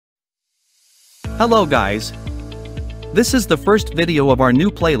Hello guys! This is the first video of our new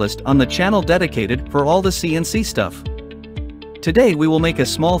playlist on the channel dedicated for all the CNC stuff. Today we will make a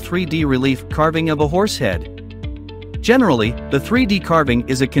small 3D relief carving of a horse head. Generally, the 3D carving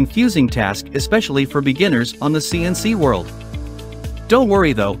is a confusing task, especially for beginners on the CNC world. Don't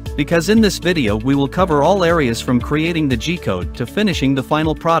worry though, because in this video we will cover all areas from creating the G-code to finishing the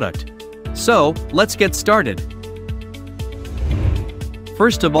final product. So, let's get started.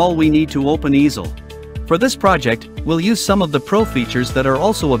 First of all, we need to open easel. For this project, we'll use some of the Pro features that are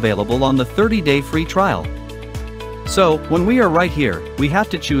also available on the 30-day free trial. So, when we are right here, we have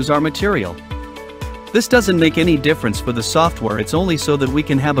to choose our material. This doesn't make any difference for the software, it's only so that we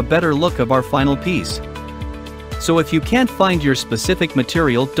can have a better look of our final piece. So if you can't find your specific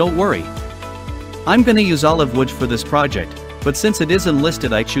material, don't worry. I'm gonna use olive wood for this project, but since it isn't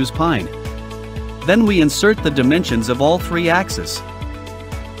listed I choose pine. Then we insert the dimensions of all three axes.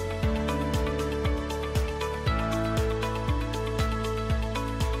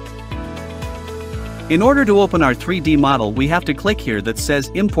 In order to open our 3D model, we have to click here that says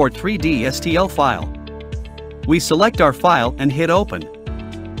Import 3D STL file. We select our file and hit open.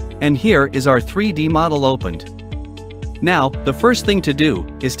 And here is our 3D model opened. Now, the first thing to do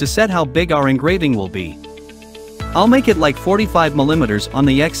is to set how big our engraving will be. I'll make it like 45mm on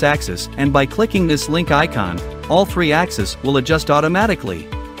the X-axis, and by clicking this link icon, all three axes will adjust automatically.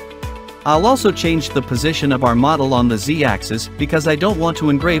 I'll also change the position of our model on the Z-axis because I don't want to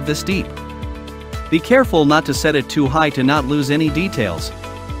engrave this deep. Be careful not to set it too high to not lose any details.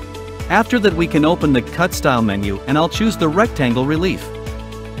 After that we can open the Cut Style menu and I'll choose the Rectangle Relief.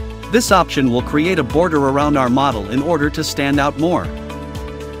 This option will create a border around our model in order to stand out more.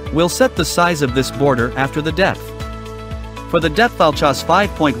 We'll set the size of this border after the depth. For the depth I'll choose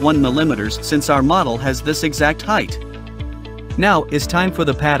 5.1mm since our model has this exact height. Now is time for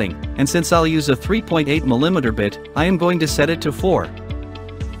the padding, and since I'll use a 3.8mm bit, I am going to set it to 4.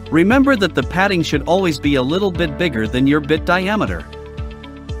 Remember that the padding should always be a little bit bigger than your bit diameter.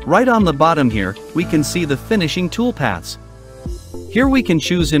 Right on the bottom here, we can see the finishing tool paths. Here we can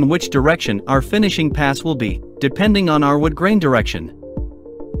choose in which direction our finishing pass will be, depending on our wood grain direction.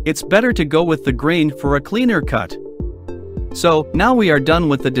 It's better to go with the grain for a cleaner cut. So, now we are done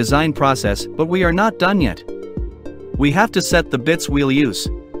with the design process, but we are not done yet. We have to set the bits we'll use.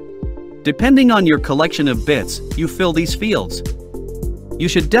 Depending on your collection of bits, you fill these fields. You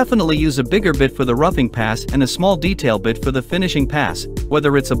should definitely use a bigger bit for the roughing pass and a small detail bit for the finishing pass,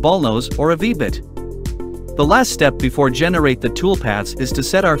 whether it's a ball nose or a V-bit. The last step before generate the tool paths is to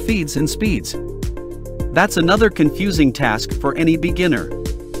set our feeds and speeds. That's another confusing task for any beginner.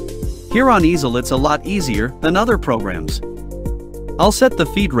 Here on easel it's a lot easier than other programs. I'll set the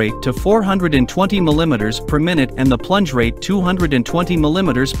feed rate to 420mm per minute and the plunge rate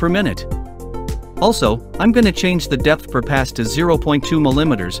 220mm per minute. Also, I'm gonna change the depth per pass to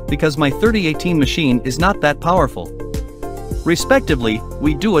 0.2mm because my 3018 machine is not that powerful. Respectively,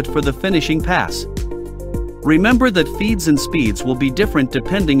 we do it for the finishing pass. Remember that feeds and speeds will be different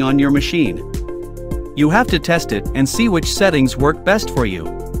depending on your machine. You have to test it and see which settings work best for you.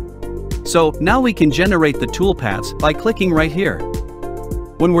 So, now we can generate the tool paths by clicking right here.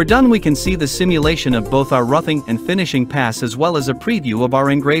 When we're done we can see the simulation of both our roughing and finishing pass as well as a preview of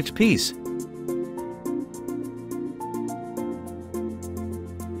our engraved piece.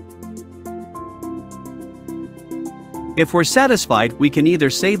 If we're satisfied, we can either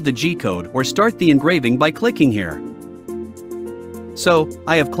save the G-code or start the engraving by clicking here. So,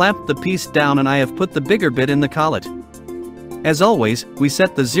 I have clamped the piece down and I have put the bigger bit in the collet. As always, we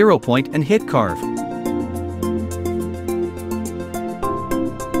set the 0 point and hit carve.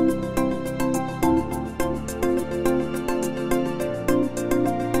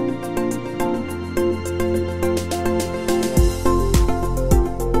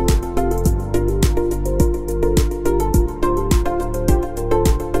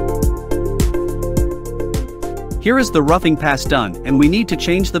 Here is the roughing pass done, and we need to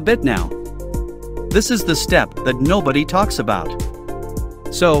change the bit now. This is the step that nobody talks about.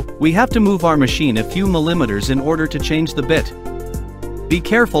 So, we have to move our machine a few millimeters in order to change the bit. Be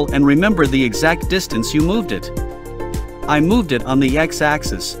careful and remember the exact distance you moved it. I moved it on the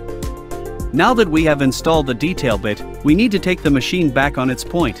X-axis. Now that we have installed the detail bit, we need to take the machine back on its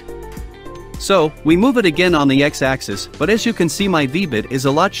point. So, we move it again on the X-axis, but as you can see my V-bit is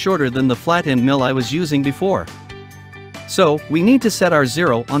a lot shorter than the flat-end mill I was using before. So, we need to set our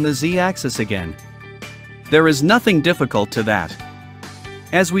 0 on the Z-axis again. There is nothing difficult to that.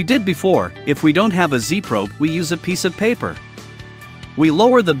 As we did before, if we don't have a Z-probe, we use a piece of paper. We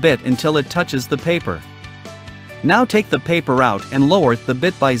lower the bit until it touches the paper. Now take the paper out and lower the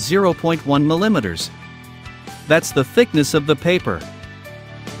bit by 0.1 millimeters. That's the thickness of the paper.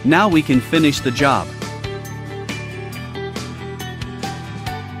 Now we can finish the job.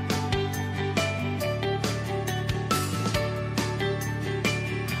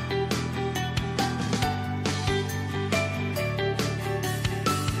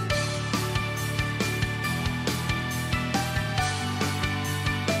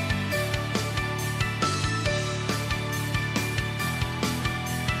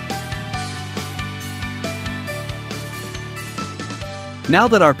 Now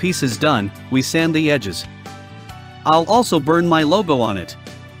that our piece is done, we sand the edges. I'll also burn my logo on it.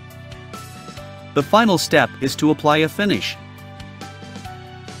 The final step is to apply a finish.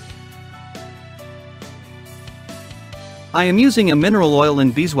 I am using a mineral oil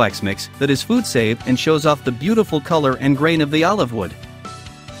and beeswax mix that is food safe and shows off the beautiful color and grain of the olive wood.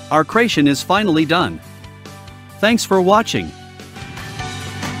 Our creation is finally done. Thanks for watching.